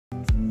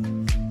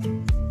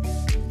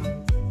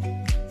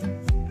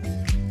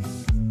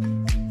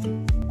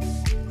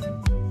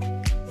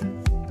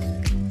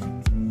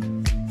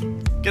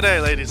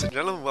G'day ladies and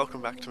gentlemen,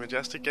 welcome back to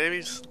Majestic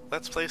Gaming's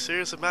Let's Play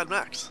series of Mad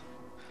Max.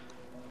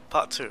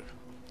 Part 2.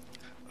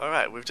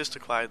 Alright, we've just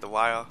acquired the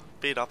wire,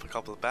 beat up a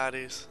couple of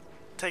baddies,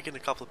 taken a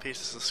couple of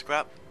pieces of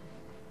scrap,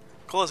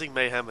 causing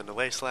mayhem in the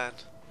wasteland,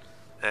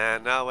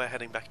 and now we're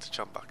heading back to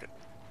Chum Bucket.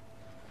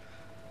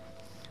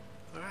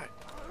 Alright.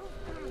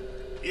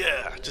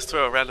 Yeah, just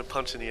throw a random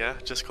punch in the air,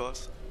 just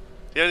cause.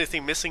 The only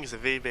thing missing is a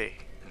VB.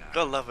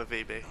 Gotta love a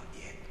VB.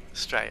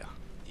 Australia.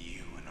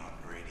 You are not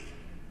ready.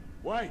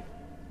 Wait!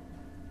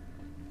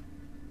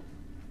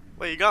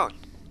 Where you going?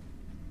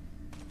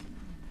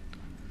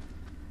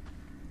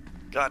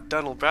 God,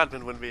 Donald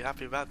Bradman wouldn't be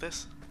happy about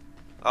this.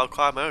 I'll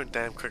acquire my own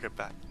damn cricket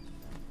bat.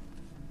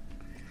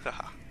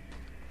 Haha.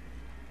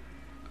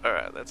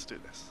 Alright, let's do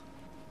this.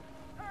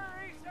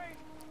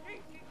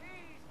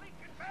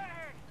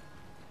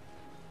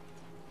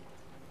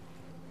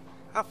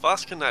 How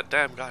fast can that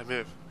damn guy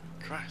move?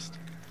 Christ.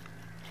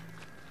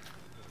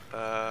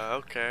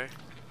 Okay.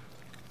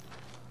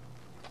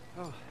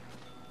 Oh.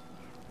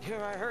 Here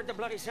I heard the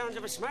bloody sounds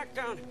of a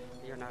smackdown.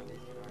 You're not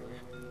leaving,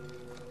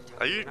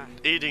 Are you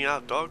eating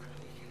out, dog?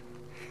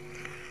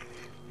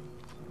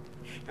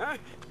 Huh?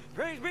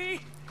 Praise be!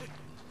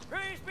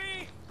 Praise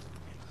be!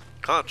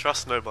 Can't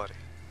trust nobody.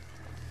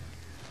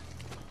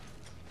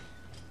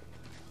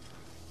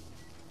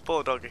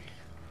 Poor doggy.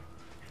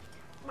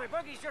 My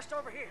buggy's just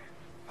over here.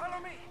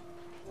 Follow me.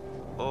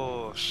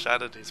 Oh,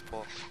 shattered his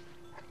paw.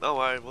 Don't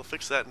worry, we'll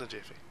fix that in a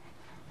jiffy.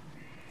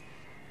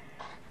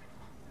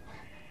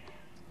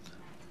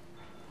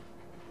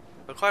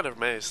 I'm quite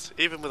amazed.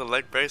 Even with a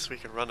leg brace, we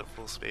can run at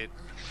full speed.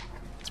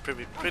 It's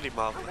pretty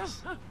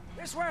marvelous.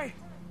 This way.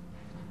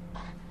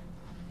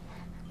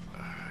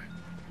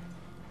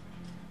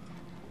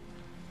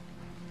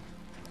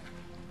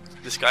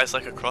 This guy's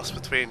like a cross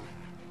between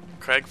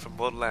Craig from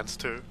Borderlands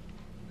 2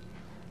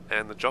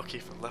 and the jockey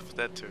from Left 4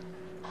 Dead 2.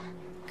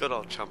 Good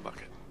old Chum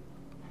Bucket.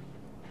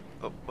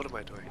 Oh, what am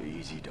I doing?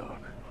 Easy, dog.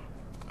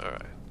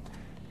 Alright.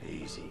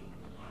 Easy.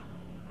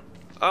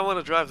 I want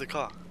to drive the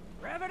car.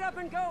 Rev it up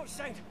and go,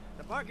 Saint.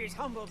 The buggy's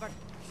humble, but...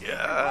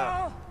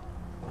 Yeah.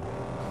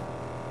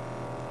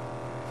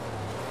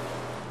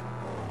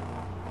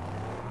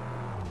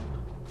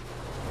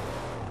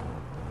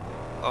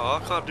 Oh,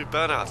 I can't do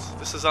burnouts.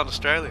 This is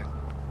un-Australian.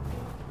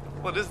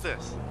 What is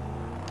this?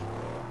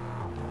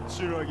 The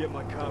sooner I get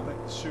my car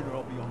back, the sooner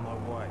I'll be on my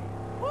way.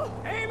 Woo,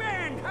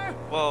 amen! Huh?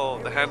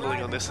 Whoa, the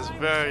handling on this is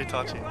very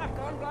touchy. Black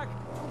on black.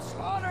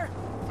 Slaughter.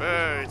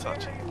 Very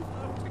touchy.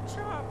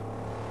 Chop.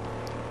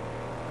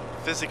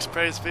 Physics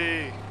praise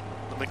be.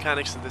 The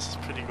mechanics of this is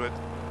pretty good.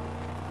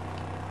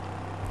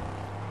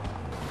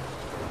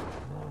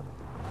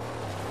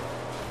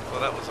 Well,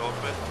 that was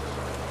awkward.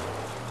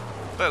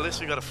 But at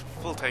least we got a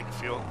full tank of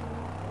fuel.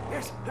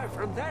 Yes,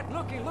 from that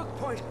looky-look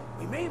point,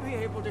 we may be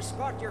able to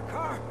spot your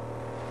car.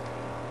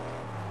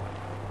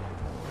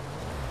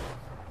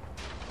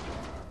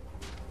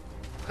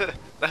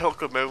 That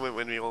awkward moment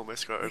when we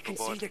almost got We can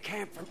see overboard. the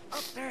camp from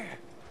up there,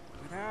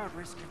 without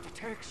risk of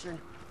detection.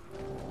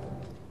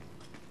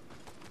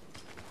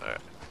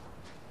 Alright.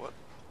 What?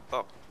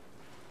 Oh.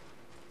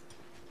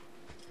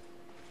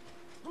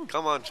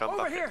 Come on, Chum Over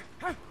Bucket. here!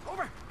 Huh?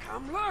 Over!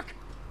 Come look!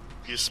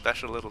 You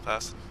special little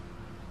person.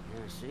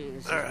 You see,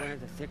 this All is right. where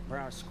the thick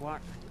brow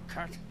squat and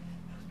cut.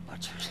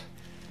 Butchers.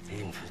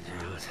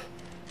 Infidels.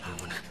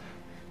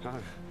 Oh,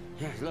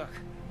 yeah, look.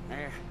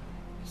 There.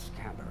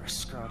 Scabber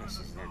Scrotus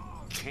is their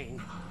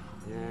king.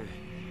 Yeah.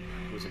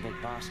 He's a big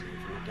boss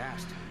man from the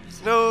gas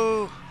tank.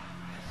 No!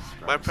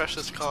 My Scrotus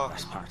precious keeps car. the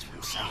best parts for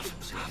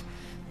himself.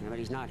 Yeah, but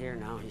he's not here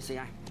now. You see,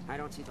 I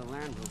don't see the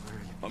Land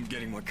Rover. I'm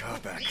getting my car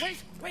back.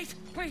 Wait,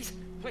 please.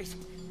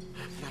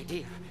 An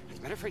idea. It's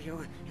better for you,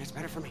 and it's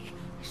better for me.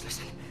 Just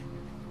listen.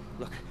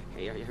 Look,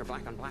 your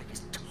black on black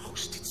is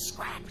toast. It's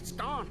scrap. It's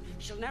gone.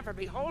 She'll never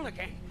be whole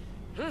again.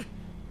 Huh?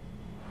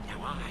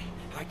 Now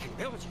I can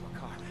build you a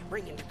car.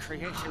 Bring into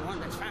creation one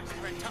that's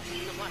faster and tougher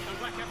than the black on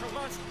black ever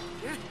was.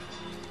 Yeah?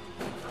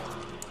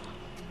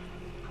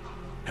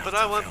 But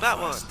I want that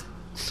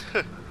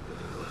one.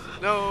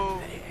 No.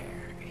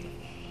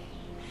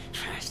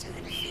 Faster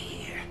than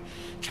fear.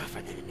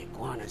 Tougher than an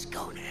iguana's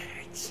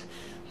gonads.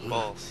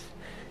 Balls.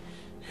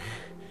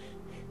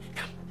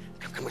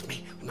 Come with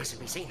me. We mustn't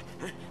be seen.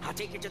 Huh? I'll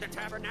take you to the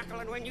tabernacle,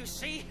 and when you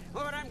see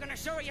what I'm going to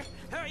show you,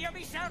 you'll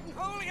be shouting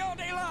holy all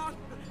day long.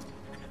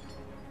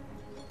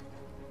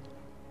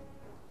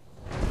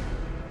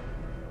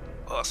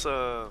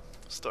 Awesome.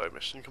 Story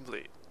mission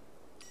complete.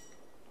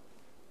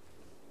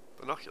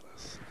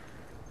 Binoculars.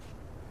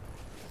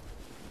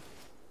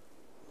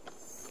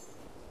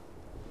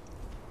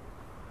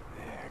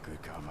 Yeah,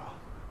 good cover.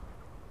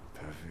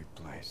 Perfect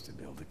place to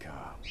build a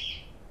car.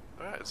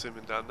 Alright,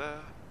 zooming down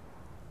there.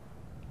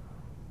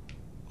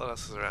 What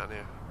else is around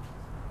here?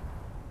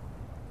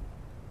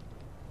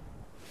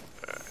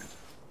 Alright,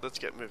 let's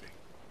get moving.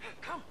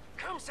 Come,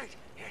 Saint.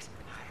 Yes,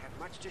 I have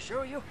much to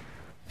show you.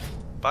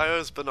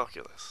 Bio's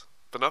binoculars.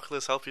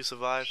 Binoculars help you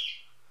survive,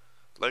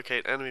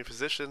 locate enemy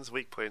positions,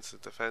 weak points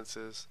and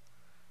defenses,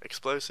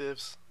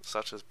 explosives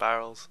such as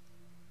barrels,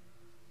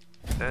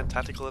 and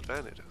tactical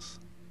advantages.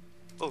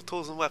 Oh,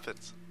 tools and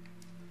weapons.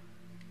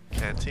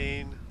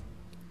 Canteen.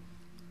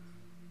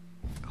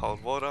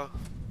 Cold water.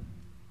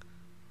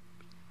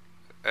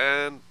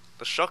 And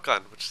a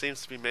shotgun, which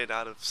seems to be made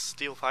out of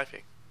steel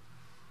piping.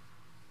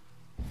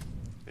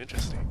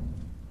 Interesting.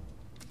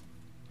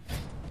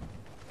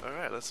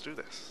 Alright, let's do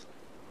this.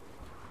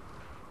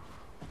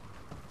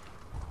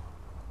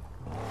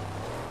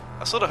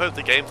 I sort of hope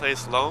the gameplay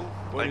is long.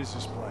 What is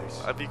this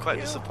place? I'd be quite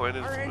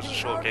disappointed if it was a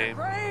short game.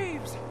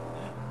 Graves.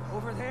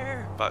 Over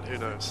there. But who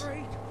knows?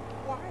 Great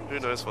white. Who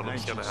knows what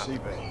was gonna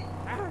happen.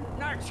 I'm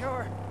not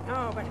sure.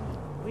 No, but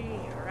we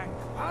are at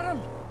the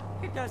bottom.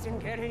 It doesn't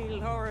get any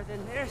lower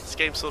than this. This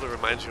game sort of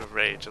reminds you of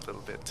Rage a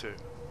little bit too.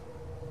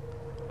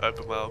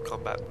 Open world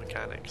combat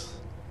mechanics.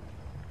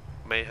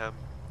 Mayhem.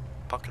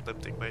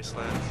 Apocalyptic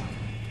wastelands.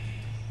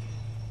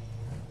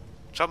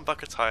 Jump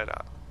buckets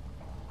hideout.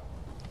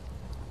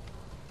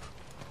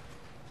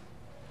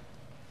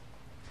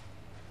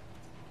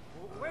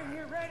 When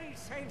you're ready,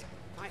 Saint,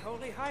 my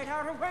holy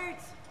hideout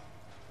awaits.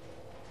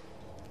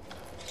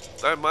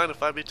 Don't mind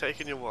if I be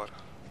taking your water.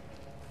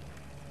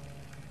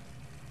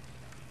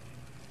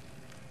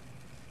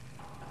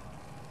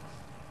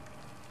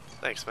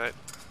 Thanks, mate.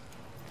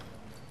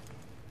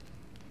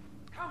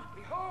 Come,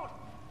 behold.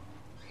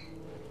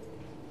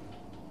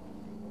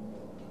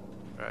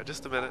 Alright,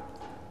 just a minute.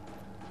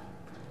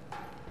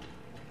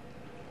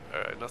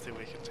 Alright, nothing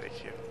we can take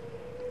here.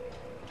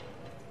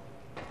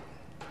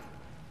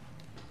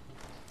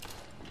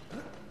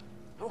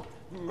 Oh,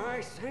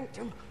 my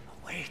sanctum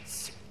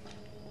awaits.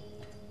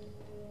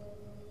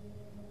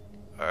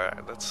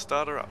 Alright, let's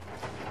start her up.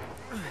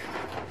 Come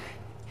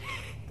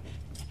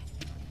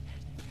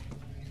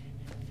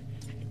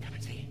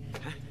and see.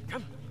 Huh?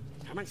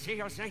 Come and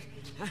see, O Saint.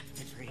 Huh?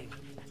 The dream,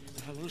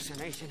 the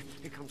hallucination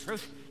become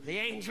truth. The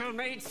angel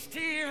made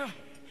steel.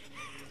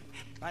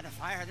 By the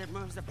fire that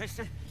moves the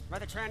piston, by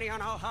the tranny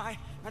on all high,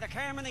 by the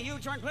cam and the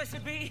U-joint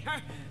blessed be,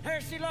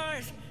 there she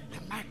lies,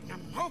 the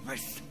magnum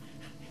opus.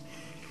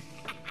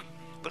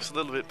 Looks a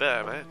little bit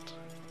better, mate.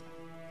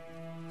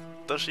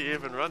 Does she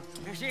even run?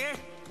 There she is.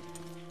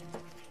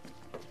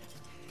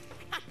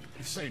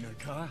 This ain't her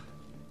car.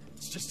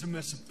 It's just a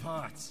mess of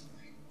parts.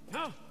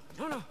 No.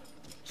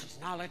 She's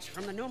knowledge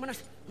from the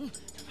numinous,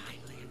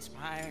 divinely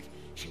inspired.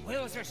 She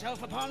wills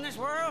herself upon this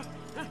world.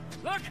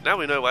 Look! Now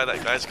we know why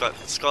that guy's got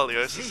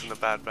scoliosis and a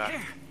bad back.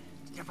 Here,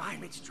 divine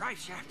meets drive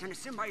shaft and a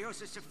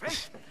symbiosis of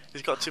faith.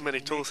 He's got too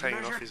many tools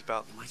hanging off his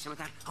belt. You want some of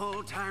that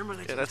old-time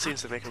religion? Yeah, that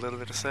seems to make a little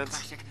bit of sense.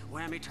 Classic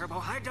whammy turbo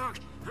high dog.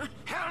 Huh?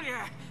 Hell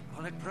yeah!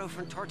 Bulletproof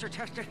and torture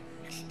tested.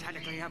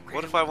 Statically upgraded.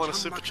 What if I want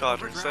a with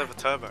supercharger instead of a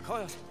turbo?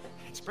 Coils,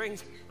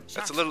 springs.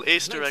 That's a little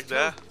Easter egg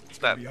there.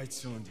 That Maybe 8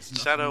 cylinders,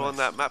 shadow nothing on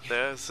that map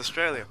there is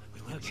Australia.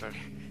 We will So, get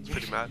there. it's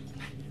pretty mad.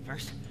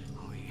 First,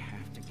 we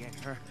have to get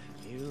her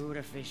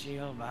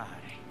beautificial body.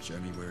 Show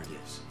me where it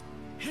is.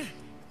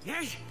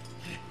 Yes?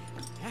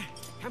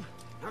 Come.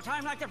 No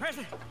time like the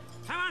present.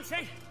 Come on,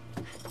 Saint.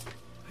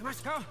 We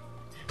must go.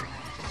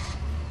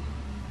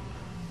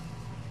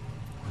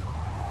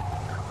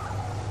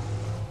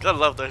 Gotta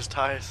love those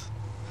tires.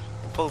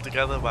 Pulled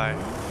together by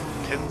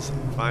pins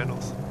and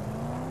vinyls.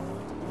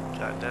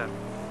 God damn.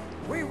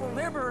 We will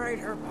liberate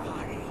her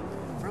body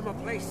from a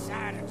place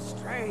sad and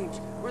strange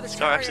where the This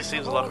car actually chariots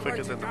seems a of lot old quicker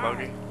went than to the die.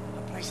 buggy. A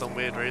For place some they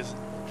weird call reason.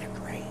 the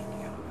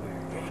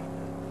graveyard.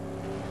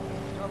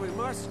 So we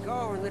must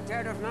go in the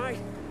dead of night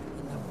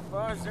when the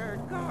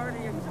buzzard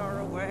guardians are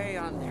away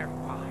on their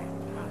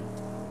wild hunt.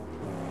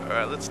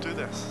 Alright, let's do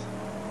this.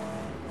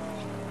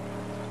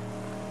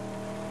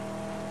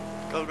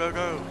 Go, go,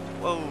 go.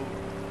 Whoa.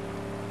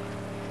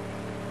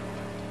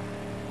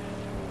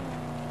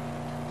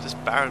 Just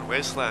barren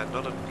wasteland,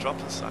 not a drop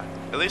in sight.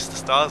 At least the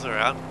stars are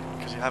out,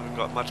 because you haven't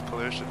got much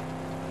pollution.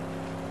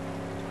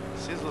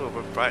 Seems a little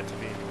bit bright to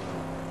me.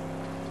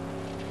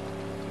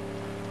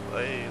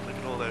 Hey, look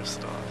at all those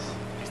stars.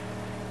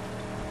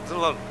 There's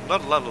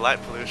not a lot of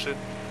light pollution.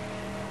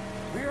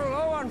 We are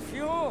low on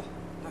fuel.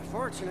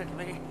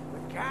 Unfortunately,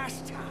 with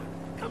gas time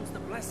comes the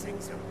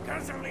blessings of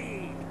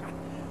gasoline.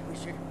 We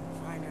should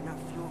find enough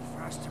fuel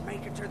for us to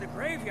make it to the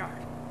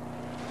graveyard.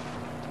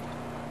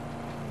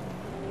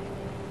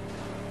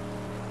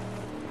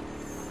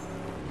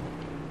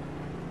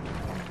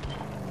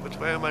 Which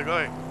way am I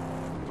going?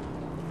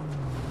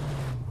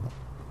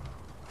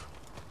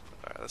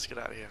 Alright, let's get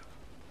out of here.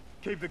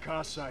 Keep the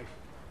car safe.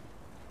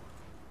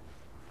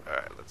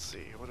 Alright, let's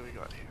see. What do we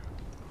got here?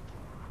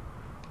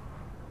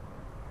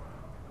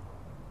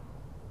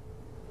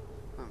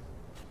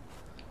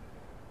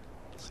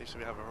 Seems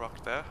we have a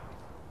rock there.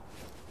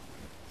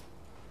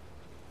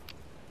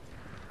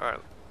 Alright,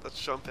 let's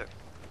jump in.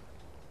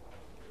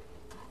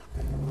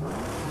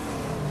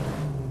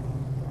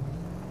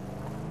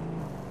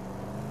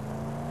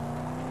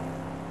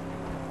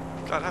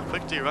 God, how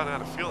quick do you run out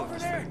of fuel in Over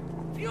this there, thing?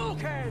 fuel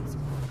cans.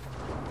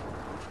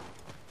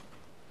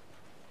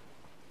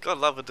 God,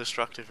 love a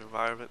destructive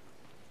environment.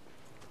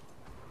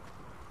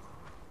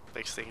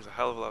 Makes things a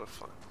hell of a lot of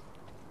fun.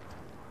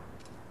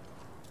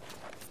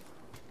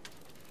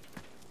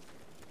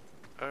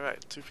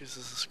 Alright, 2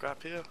 pieces of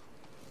scrap here.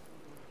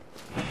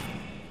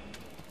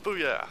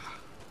 Booyah!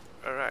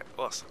 Alright,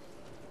 awesome.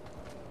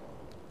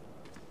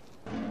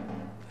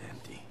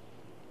 Empty.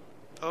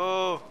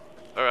 Oh!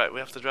 Alright, we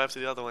have to drive to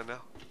the other one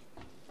now.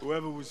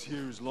 Whoever was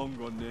here is long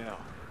gone now.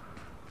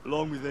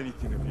 Along with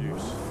anything of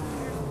use.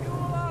 There's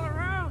fuel all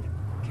around.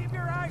 Keep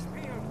your eyes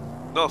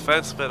peeled. No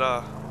offense, but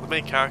the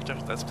main character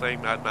that's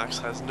playing Mad Max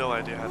has no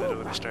idea how to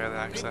do an Australian Big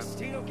accent.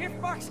 steel gift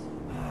box.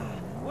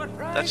 What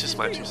prize That's just is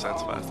my this 2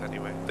 cents for? worth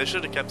anyway. They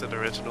should have kept it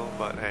original,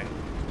 but hey.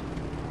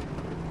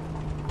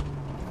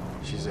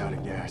 She's out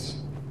of gas.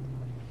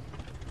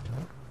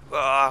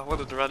 Ah, I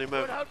wanted to run him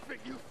What over. outfit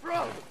you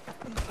from?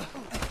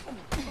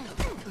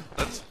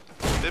 That's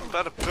bit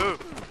better poo.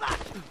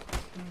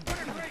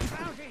 What a great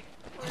bounty.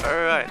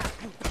 Alright.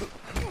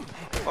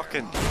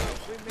 Fucking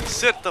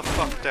sit the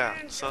fuck down,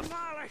 And son.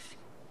 demolish.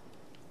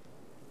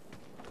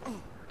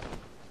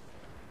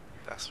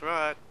 That's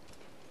right.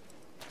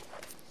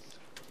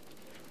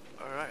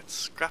 Alright,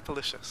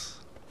 scrapalicious.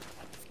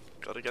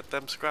 Gotta get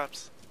them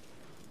scraps.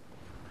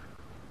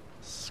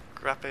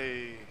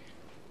 Scrappy.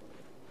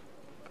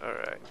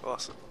 Alright,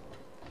 awesome.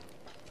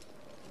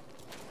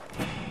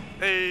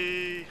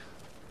 Hey!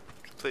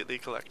 Completely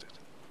collected.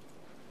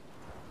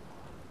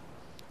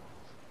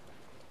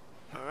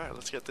 Alright,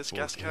 let's get this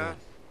gas can.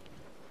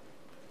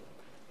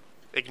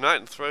 Ignite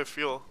and throw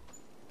fuel.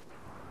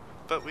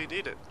 But we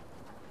need it.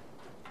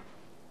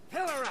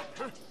 Pillar up,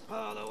 huh?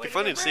 All the way It'd be to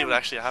funny the to see what rim.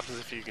 actually happens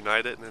if you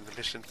ignite it and then the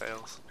mission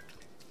fails.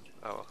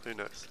 Oh well, who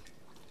knows.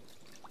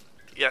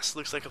 Yes,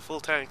 looks like a full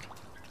tank.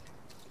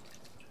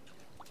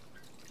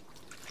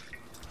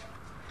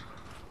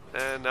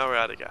 And now we're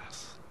out of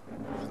gas.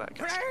 For that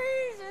gas.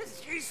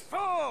 Praises, she's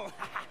full.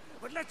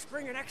 But let's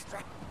bring an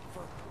extra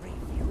for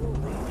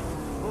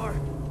refueling or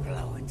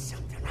blowing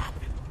something up.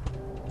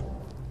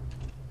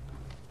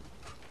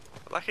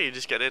 I like how you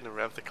just get in and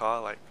rev the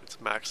car like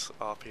it's max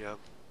RPM.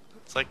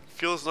 It's like,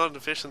 fuel's not an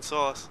efficient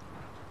source.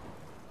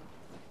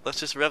 Let's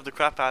just rev the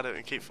crap out of it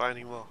and keep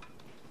finding more.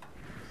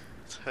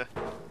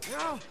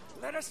 Now,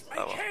 let us make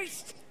Oh, well.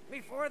 haste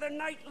before the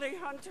nightly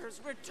hunters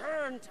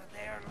return to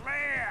their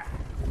lair.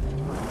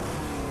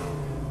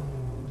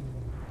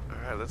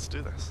 Alright, let's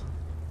do this.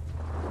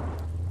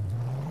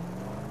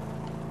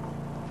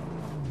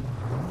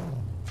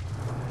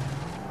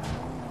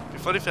 It'd be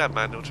funny if you had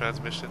manual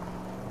transmission.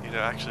 You know,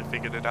 actually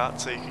figured it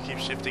out so you could keep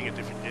shifting in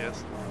different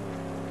gears.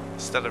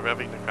 Instead of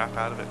revving the crap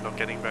out of it and not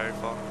getting very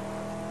far.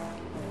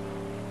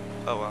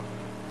 Oh well.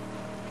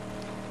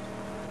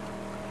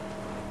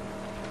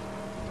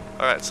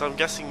 Alright, so I'm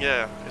guessing,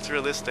 yeah, it's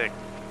realistic.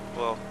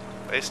 Well,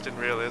 based in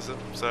realism,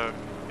 so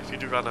if you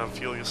do run out of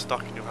fuel, you're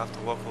stuck and you'll have to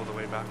walk all the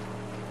way back.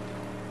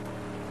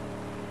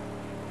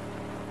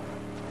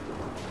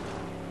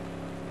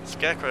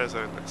 Scarecrows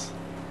own this.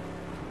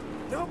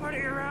 Nobody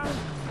around.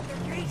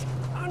 The gate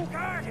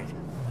unguarded.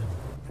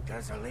 The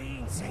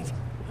gasoline sink.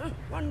 Huh?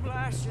 One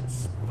blast should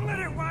split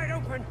it wide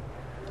open.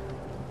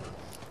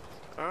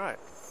 Alright.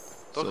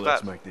 So Talk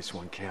let's about make this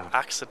one count.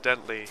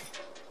 accidentally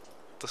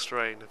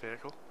destroying the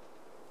vehicle.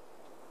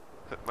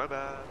 My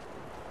bad.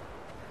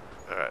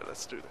 Alright,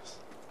 let's do this.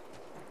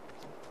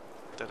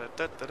 Da da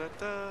da da da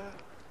da.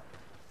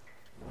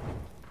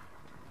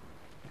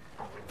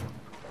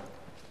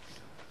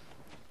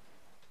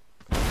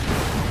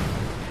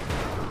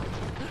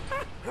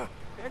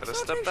 Better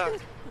step back.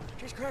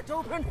 She's cracked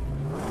open.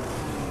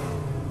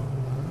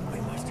 We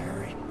must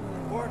hurry.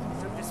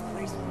 Wardens of this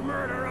place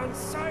murder on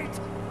sight.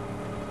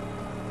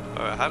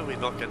 Alright, how do we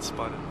not get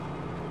spotted?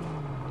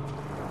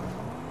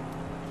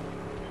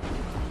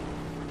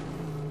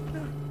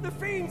 The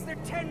fiends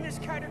that tend this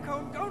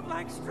catacomb don't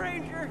like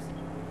strangers.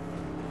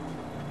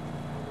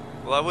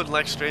 Well, I wouldn't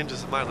like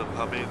strangers in my little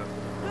hub either.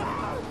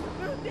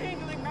 There are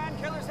dangling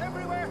man-killers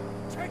everywhere.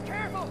 Tread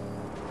careful.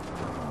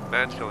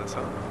 Man killers,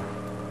 huh?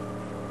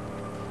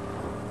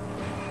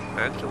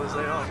 Man killers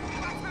they are.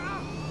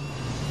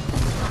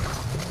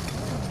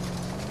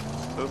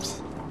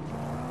 Oops.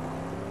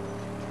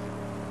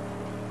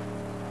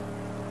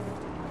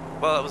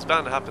 Well, it was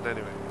bound to happen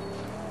anyway.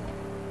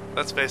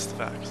 Let's face the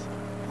facts.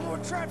 More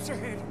traps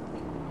ahead.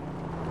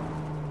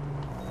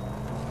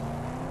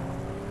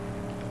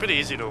 Pretty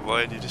easy to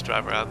avoid, you just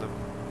drive around them.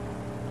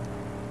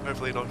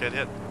 Hopefully not get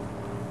hit.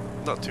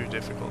 Not too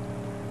difficult.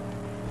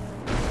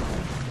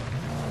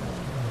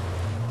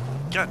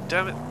 God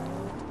damn it.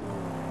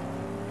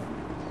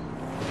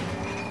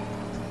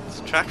 This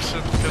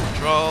traction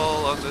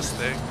control on this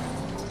thing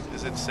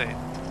is insane.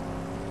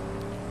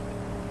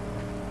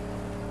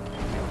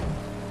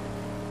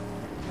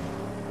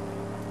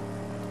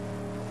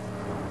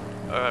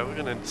 Alright, we're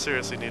gonna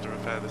seriously need to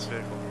repair this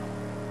vehicle.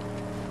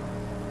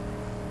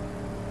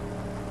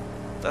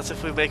 That's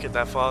if we make it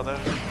that far though.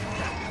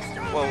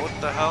 Whoa, what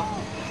the hell?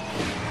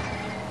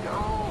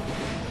 No!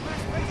 The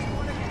best place you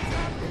want to get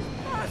trapped is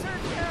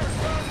hazard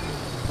territory.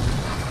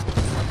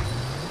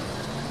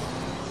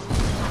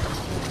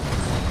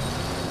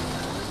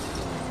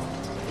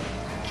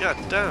 God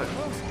damn it.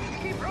 Close.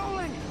 Keep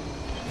rolling.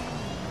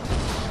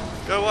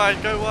 Go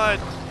wide, go wide.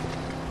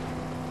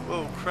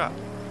 Whoa, crap.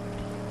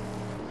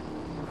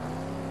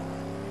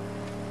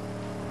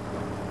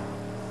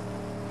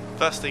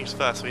 first things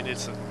first, we need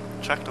some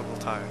tractable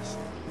tires.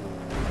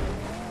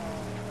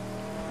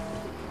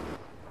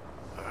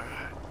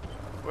 Alright,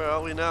 where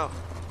are we now?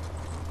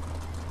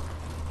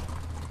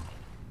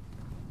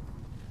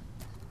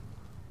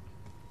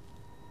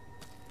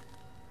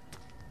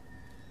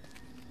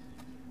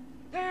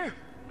 There!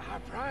 Our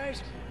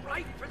prize,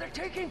 right for the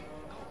taking!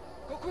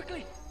 Go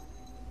quickly!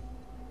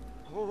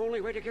 The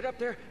only way to get up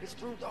there is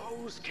through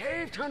those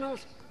cave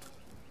tunnels.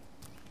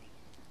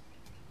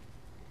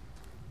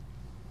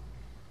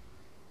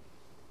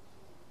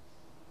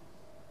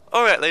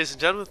 Alright, ladies and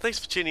gentlemen, thanks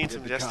for tuning in to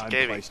There's the Majestic car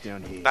Gaming. place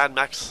down here. Mad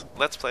Max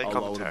Let's Play I'll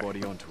lower the commentary.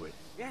 body onto it.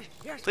 Yes,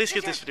 yes, Please yes,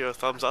 give this yes. video a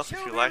thumbs up if She'll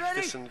you be like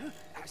ready, this and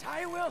as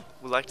I will.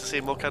 would like to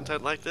see more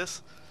content like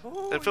this.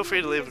 Oh, And feel free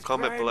to you'll be leave a as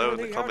comment grand below on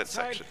in the comment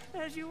outside section.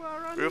 as you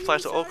are on We the reply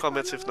to all inside,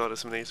 comments my if love. not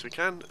as many as we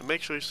can, and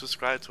make sure you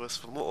subscribe to us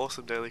for more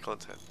awesome daily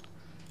content.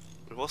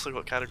 We've also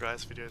got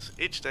categorized videos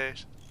each day,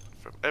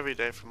 from every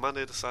day from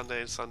Monday to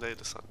Sunday and Sunday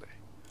to Sunday.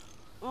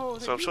 Oh,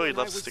 So I'm that sure you you'd and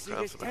I love to would stick see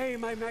around this for that. day,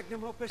 my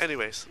magnum opus.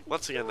 Anyways,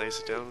 once again ladies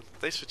and gentlemen,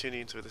 thanks for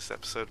tuning into this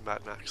episode of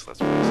Mad Max Let's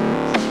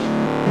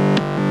Play.